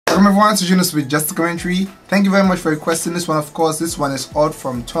Welcome everyone to join us with Just a Commentary. Thank you very much for requesting this one. Of course, this one is out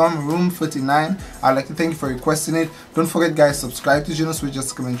from Tom Room39. I'd like to thank you for requesting it. Don't forget guys, subscribe to join us with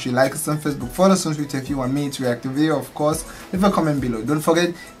Just a Commentary. Like us on Facebook, follow us on Twitter if you want me to react to the video. Of course, leave a comment below. Don't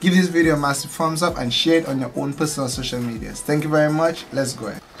forget, give this video a massive thumbs up and share it on your own personal social medias. Thank you very much. Let's go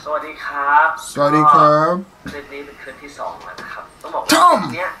ahead. สวัสดีครับ สวัสดีครับ คลิปนี้เป็นคลิปที่2แล้วนะครับต้องบอกว่า Tom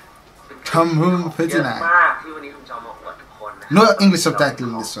เนี้ยเป็นคลิป Tom เย Room อะ 39. มากที่วันนี้ผมจะมาอวดทุกคนนะ No English subtitle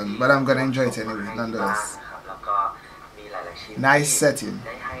in this one, but I'm gonna enjoy it anyway, nonetheless. นะครับแล้วก็มีหลายๆชิ้น Nice setting. ไ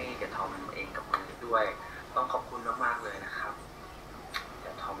ด้ให้เดี๋ยวทอมเองกับมือด้วยต้องขอบคุณมากๆเลยนะครับเดี๋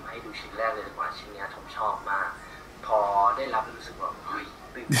ยวทอมให้ดูชิ้นแรกเลยดีกว่าชิ้นนี้ทอมชอบมากพอได้รับรู้สึกว่าเฮ้ย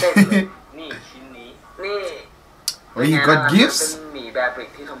ตื่นเต้นเลยนี่ชิ้นนี้นี่ Oh, you got gifts? เป็นหมีแบบริก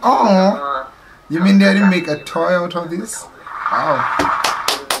ที่ทอม Oh, you mean they didn't make a toy out of this? Wow.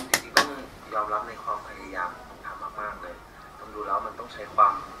 จริงๆต้องยอมรับในความพยายามของทำมากๆเลยต้องดูแล้วมันต้องใช้ควา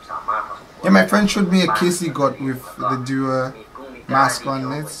มสามารถพอสมควร Yeah, my friend showed me a case he got with the dual mask on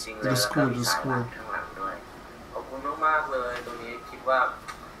it. It was cool, it was cool. ขอบคุณมากๆเลยตัวนี้คิดว่า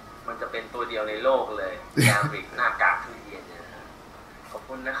มันจะเป็นตัวเดียวในโลกเลยแบบริกหน้ากากทุเรียนเนี่ยขอบ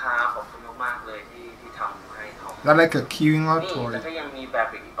คุณนะครับขอบคุณมากๆเลยที่ทำให้ทอม Not like a queuing out นี่ toy. แล้วก็ยังมีแบบ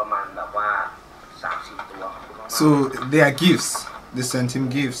ริกอีกประมาณแบบว่า 3-4 ตัวขอบคุณมากๆ So they are gifts. They sent him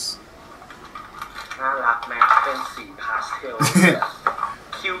gifts. น่ารักแม้เป็นสีพาสเทล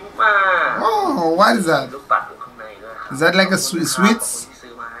คิ้วมาก Oh, what is that? ลูกปัดอยู่ข้างในด้วยครับ Is that like a sweets? คนที่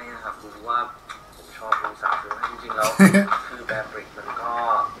ซื้อมาให้นะครับรู้ว่าผมชอบลูกสาวซื้อให้จริงๆแล้วคือแบบริกมันก็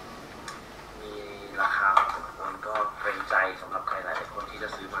มีราคาพอสมควรก็เกรงใจสำหรับใครหลายๆคนที่จะ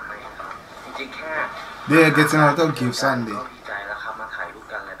ซื้อมาให้นะครับจริงๆแค่ They are getting out of gifts, aren't they? ก็ดีใจแล้วครับมาถ่ายรูป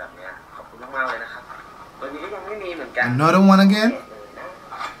กันอะไรแบบเนี้ยขอบคุณมากๆเลยนะครับวันนี้ก็ยังไม่มีเหมือนกัน Another one again?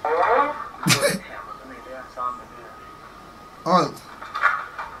 แถมมาข้างในด้วยซ่อนมาด้วย Oh,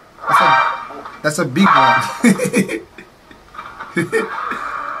 that's a big one.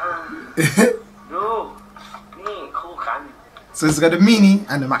 ดูนี่คู่กัน So it's got the mini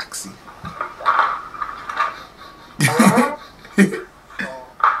and the maxi.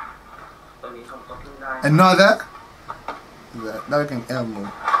 ตัวนี้ทำก็เพิ่งได้ Another. That like an Elmo.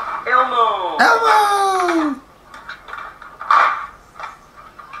 เอลโม Elmo!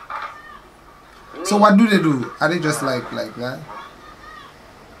 So what do they do? Are they just like that?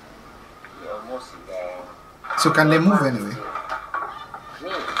 เอลโมสีแดง So can they move anyway?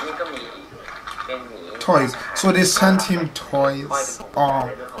 นี่ก็มีเป็นหมี Toys. So they sent him toys. Oh,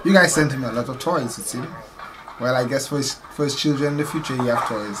 you guys sent him a lot of toys, it seems. Well, I guess for his children in the future, he have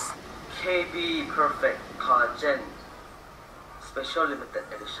toys. KB Perfect Collagen Special Limited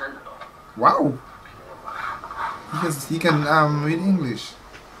Edition Wow. He can read English.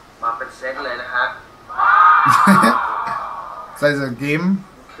 มาเป็นเซตเลยนะฮะ So it's a game.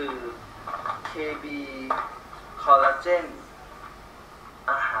 คือ KB Collagen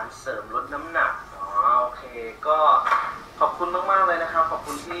อาหารเสริมลดน้ำหนักโอเคก็ขอบคุณมากๆเลยนะครับขอบ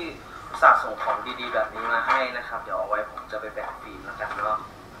คุณที่อุตส่าห์ส่งของดีๆแบบนี้มาให้นะครับเดี๋ยวเอาไว้ผมจะไปแบ่งฟิล์มแล้วกันเนาะ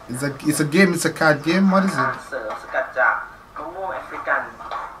It's a game. It's a card game. What is อาหาร it? เสริมสกัดจากมะม่วงแอฟริกัน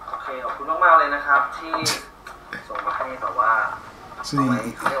โอเคขอบคุณมากๆเลยนะครับที่ส่งมาให้แบบว่า So เอาไว้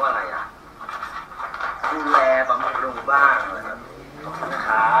เรียกว่าอะไรอ่ะดูแลบำรุงบ้างอะไรแบบนี้ขอบคุณนะค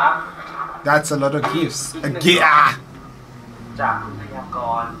รับ that's a lot of gifts. A ah, จากคุณพยาก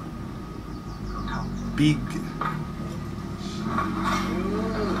ร big.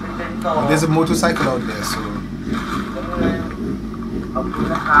 เป็นโต Oh, there's a motorcycle out there. So ขอบคุณ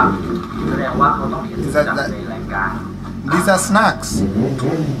นะครับแสดงว่าเขาต้องเห็นจากในรายการ these are snacks.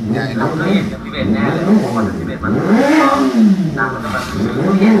 Yeah, I เรา know. เคยเห็นกับพี่เบนแน่เลยเพราะว่าพี่เบนมันก็นางมันจะแบบ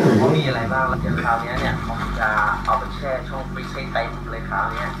เห็นว่ามีอะไรบ้างแล้วอย่างคราวนี้เนี่ยผมจะเอาไปแช่ช่องฟรีซให้เต็มเลยคราว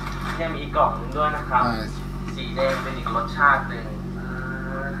นี้เนี่ยมีอีกกล่องนึงด้วยนะครับ Nice. สีแดงเป็นอีกรสชาติหนึ่ง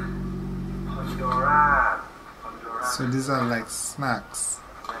คอนโดรา So these are like snacks.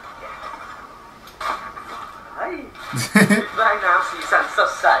 เฮ้ยว่ายน้ำสีสันส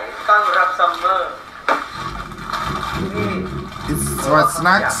ดใสต้อนรับซัมเมอร์นี่ It's what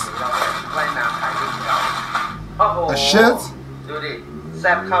snacks? ว่ายน้ำถ่ายรูปเราโอ้โห A shirt? ดูดิแ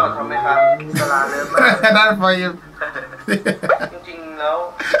ซ่บเข้าทำไหมครับสลาเลิศมาก Not for him. จริงๆแล้ว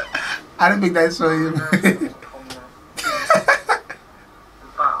I don't think that's for him. หรื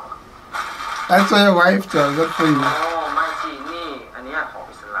อเปล่า That's for your wife, John. Not for you. โอ้ไม่สินี่อันนี้ของ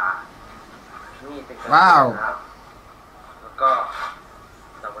อิสลานี่เป็นกระ ว้าว ครับแล้วก็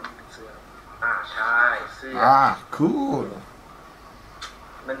แต่ว่านี่เป็นเสื้อใช่เสื้อ Ah, cool.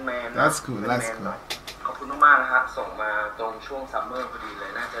 แมนๆ That's cool. แม That's นๆหน่อย cool. ขอบคุณมากๆนะครับส่งมาตรงช่วงซัมเมอร์พอดีเล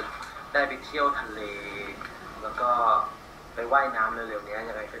ยน่าจะได้ไปเที่ยวทะเลแล้วก็ ไปว่ายน้ำเร็วๆนี้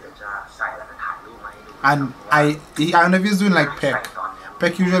ยังไงก็เดี๋ยวจะใส่แล้วก็ถ่ายรูปมาให้ดู And I don't know if he's doing like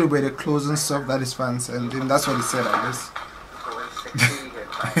peck usually wear the clothes and stuff that is fancy, and then that's what he said, I guess.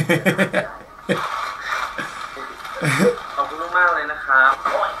 ขอบคุณมากเลยนะครับโ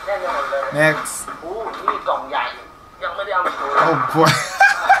อ้ยได้หมดเลย Next. นี่กล่องใหญ่ยังไม่ได้เอามาโชว์ Oh boy.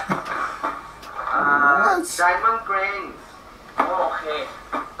 Diamond Grain โอเค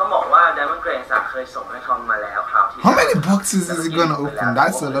ต้องบอกว่า Diamond Grain เคยส่งให้ทอมมาแล้วคราวที่ How many boxes is he gonna open?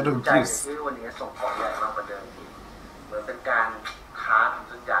 That's a lot of gifts. ที่วันนี้ส่งของใหญ่มากกว่าเดิมอีกเหมือนเป็นการค้าท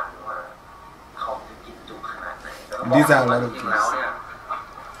ำสัญญาณว่าของจะกินจุขนาดไหน These are a lot of gifts.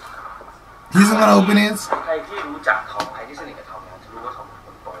 He's gonna open it. ใครที่รู้จักทอมใครที่สนิทกับทอมจะรู้ว่าทอมเป็นค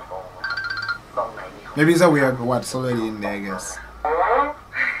นตรงๆตรงไหนมีของ Maybe it's a weird what's already in there, I guess.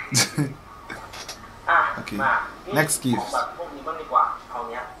 Okay. Next gift.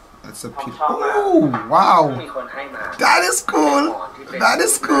 That's a pit. Oh, wow. That is cool. That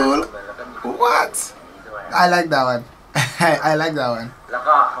is cool. What? I like that one. I like that one.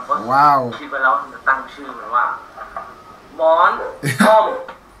 Wow. คิดไปแล้วจะตั้งชื่อมันว่าหมอนต้ม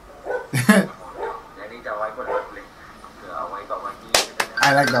อันนี้จะไว้บนรถเลยเผื่อเอาไว้แบบว่าที่ I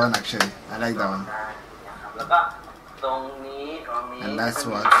like that one actually. I like that one. แล้วก็ตรงนี้ And that's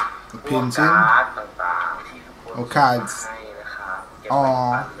what the พวก painting การ์ดต่างๆที่ทุกคน or cards. ให้นะครับเก็บไว้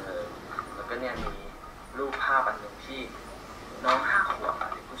ปันเลยแล้วก็เนี่ยมีรูปภาพอันหนึ่งที่น้อง5 ขวบ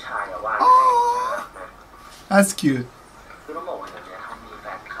เด็กผู้ชายอะวาดให้นะ That's cute. คือต้องบอกว่าเนี่ยเขามีแฟ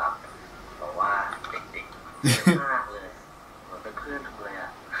นคลับบอกว่าเด็กๆเยอะมากเลยเหมือนเป็นเพื่อนทุกเลยอ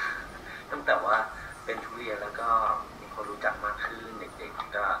ะตั้งแต่ว่าเป็นทุเรียนแล้วก็มีคนรู้จักมากขึ้นเด็ก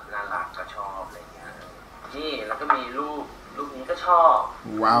ๆก็น่ารักก็ชอบอะไรเงี้ยนี่แล้วก็มีรูปนี้ก็ชอบ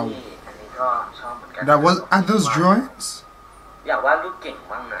Wow. นี่อันนี้ก็ชอบเหมือนกัน That was are those drawings? อยากวาดรูปเก่ง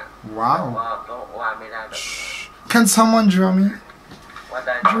บ้างนะ Wow. แต่ว่าก็วาดไม่ได้แบบ Can someone draw me? วาดไ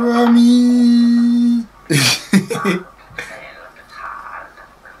ด้ Draw me. แขนแล้วก็ขา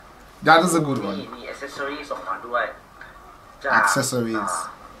That is a good มี one. อ c เซสซอรี่ส่งมาด้วยจาก Accessories.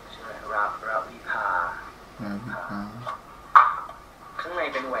 ใช่ราวิภาข้างใน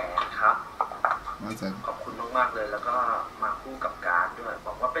เป็นแหวนครับ What's that? ขอบคุณมากๆเลยแล้วก็มาคู่กับการ์ดด้วยบ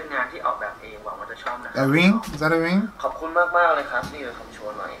อกว่าเป็นงานที่ออกแบบเองหวังว่าจะชอบนะ A ring? Is that a ring? ขอบคุณมากๆเลยครับนี่เราทำโช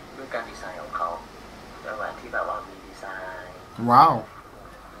ว์หน่อยด้วยการดีไซน์ของเขาเป็นแหวนที่แบบว่ามีดีไซน์ Wow.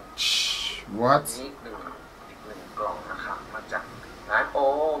 What? นี่อีกหนึ่งกล่องนะครับมาจากร้านโอ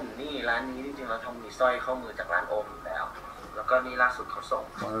มนี่ร้านนี้จริงๆเราทำมีสร้อยข้อมือจากร้านโอมอยู่แล้วแล้วก็นี่ล่าสุดเขาส่ง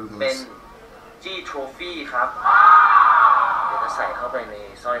เป็นจี้โทรฟี่ครับเดี๋ยวจะใส่เข้าไปใน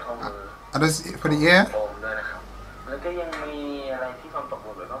สร้อยข้อมือAre those for the ear? โอมด้วยนะครับแล้วก็ยังมีอะไรที่ความตกห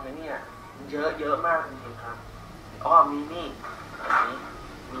ล่นไว้บ้างไหมเนี่ยเยอะมากจริงๆครับมีนี่อันนี้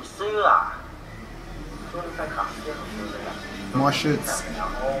มีเสื้อช่วงนี้แฟนคลับเสื้อของคุณเลยอะ More shirts.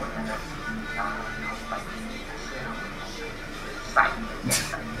 ใส่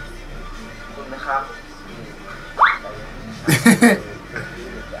คุณนะครับ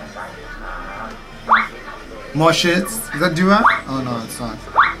More shirts. Is that Dua? Oh no, it's not.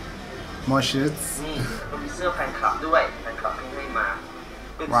 More shirts. นี่มีเสื้อแฟนคลับด้วยแฟนคลับให้มา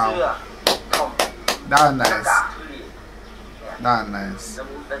เป็นเสื้อทอม That one nice. That one nice.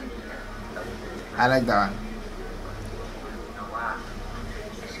 I like that one.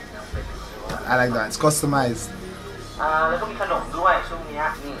 I like that. It's customized. แล้วก็มีขนมด้วยช่วงนี้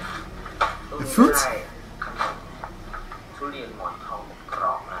นี่ The fruit? ขนมทุเรียนหมอนทองกร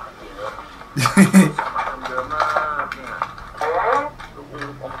อบนะเยอะทำเยอะมากเนี่ยลูก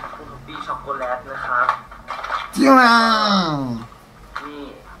อมคุกปี้ช็อกโกแลตนะครับ นี่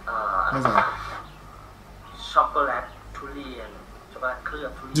What's that? ช็อกโกแลตทุเรียนช็อกโกแลตเคลือ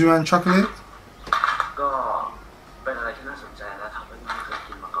บทุเรียน Do you want chocolate? ก็เป็นอะไรที่น่าสนใจและทำให้ไม่เคย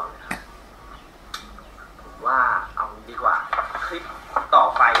กินมาก่อนเลยครับผมว่าเอาดีกว่าคลิปต่อ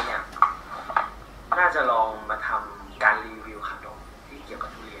ไปเนี่ยน่าจะลองมาทำการรีวิวขนมที่เกี่ยวกับ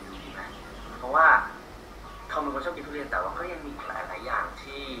ทุเรียนดูดีไหมเพราะว่าทอมเป็นคนชอบกินทุเรียนแต่ว่าก็ยังมีหลายๆอย่าง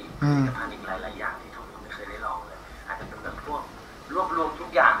ที่ผลิตภัณฑ์อีกหลายๆอย่างที่ทอมไม่เคยได้ลองเลยอาจจะเป็นแบบพวกรวบรวมทุก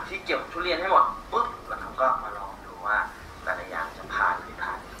อย่างที่เกี่ยวกับทุเรียนให้หมดปุ๊บแล้วทอมก็มาลองดูว่าแต่ละอย่างจะผ่านหรือ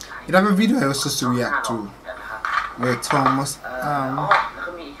ผ่าน You have a video I was supposed to react to where Tom was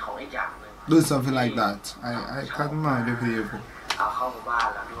doing something like that. I can't remember the video.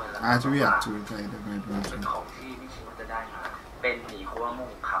 I had to react to it. I definitely want to. ของที่พี่คิดว่าจะได้มาเป็นหมี่คั่วมุ้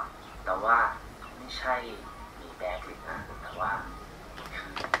งครับแต่ว่าไม่ใช่หมี่แบกลินะแต่ว่า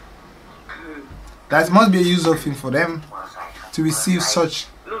คือ That must be a useful thing for them to receive such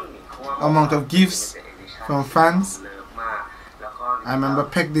amount of gifts from fans. I remember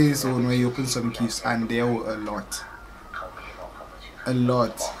Peck Days on where you open some gifts and there were a lot. a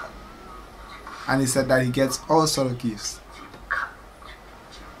lot, and he said that he gets all sort of gifts. ค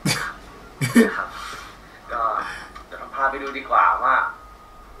รับก็จะพาไปดูดีกว่าว่า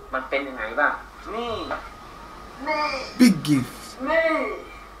มันเป็นยังไงบ้างนี่ Big gift. นี่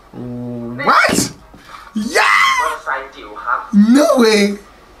What? Yeah! มอเตอร์ไซค์จิ๋วครับ No way!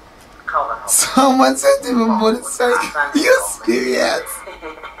 เข้ากันครับ Someone sent him a motorcycle. You serious?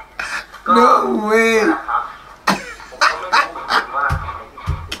 No way! ครับผมก็ไม่รู้เหมือนกันว่า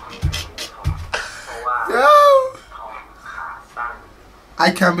เพราะว่า Yo! ทองขาสั้น I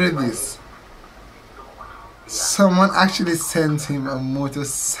can't believe this. Someone actually sent him a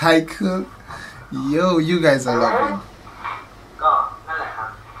motorcycle. Yo, you guys are loving. ก็นั่นแหละครับ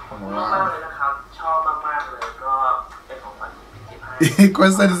ขอบคุณมากๆเลยนะครับชอบมากๆเลยก็เป็นของขวัญที่เก็บให้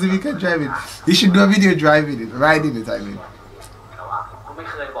Question is if you can drive it. You should do a video driving it, riding it, I mean. แต่ว่าผมก็ไม่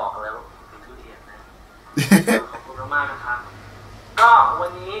เคยบอกกันแล้วเป็นทุเรียนนะขอบคุณมากๆนะครับก็วั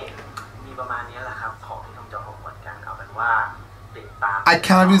นนี้มีประมาณนี้แหละครับของที่ต้องจะของขวัญกันเอาเป็นว่าติดตาม I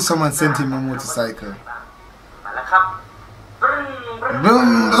can't believe someone sent him a motorcycle. มาแล้วครับ Boom,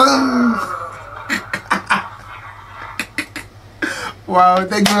 boom. Wow,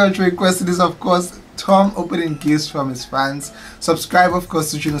 thank you very much for requesting this. Of course, Tom opening gifts from his fans. Subscribe, of course,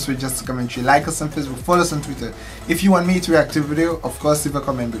 to Junosweede Just a Commentary. Like us on Facebook, follow us on Twitter. If you want me to react to a video, of course, leave a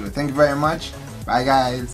comment below. Thank you very much. Bye, guys.